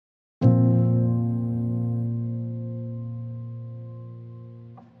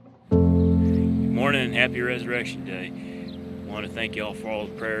morning and happy Resurrection Day. I want to thank you all for all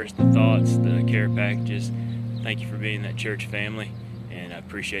the prayers, the thoughts, the care packages. Thank you for being that church family, and I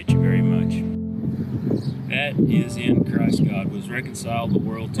appreciate you very much. That is in Christ God was reconciled the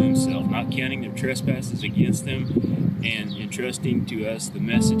world to himself, not counting their trespasses against them, and entrusting to us the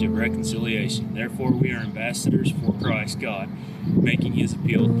message of reconciliation. Therefore we are ambassadors for Christ God, making his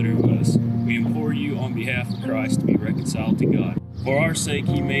appeal through us. We implore you on behalf of Christ to be reconciled to God. For our sake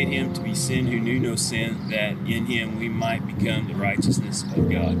he made him to be sin who knew no sin, that in him we might become the righteousness of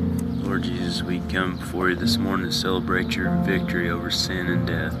God. Lord Jesus, we come before you this morning to celebrate your victory over sin and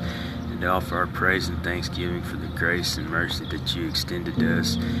death, and to offer our praise and thanksgiving for the grace and mercy that you extended to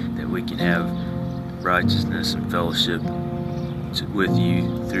us, that we can have righteousness and fellowship with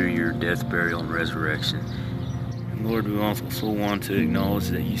you through your death, burial, and resurrection. And Lord, we also want to acknowledge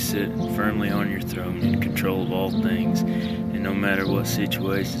that you sit firmly on your throne in control of all things, and no matter what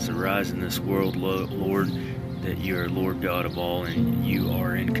situations arise in this world, Lord, that you are Lord God of all, and you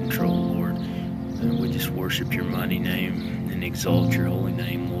are in control, Lord. And we just worship your mighty name and exalt your holy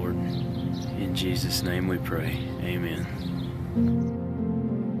name, Lord. In Jesus' name we pray. Amen.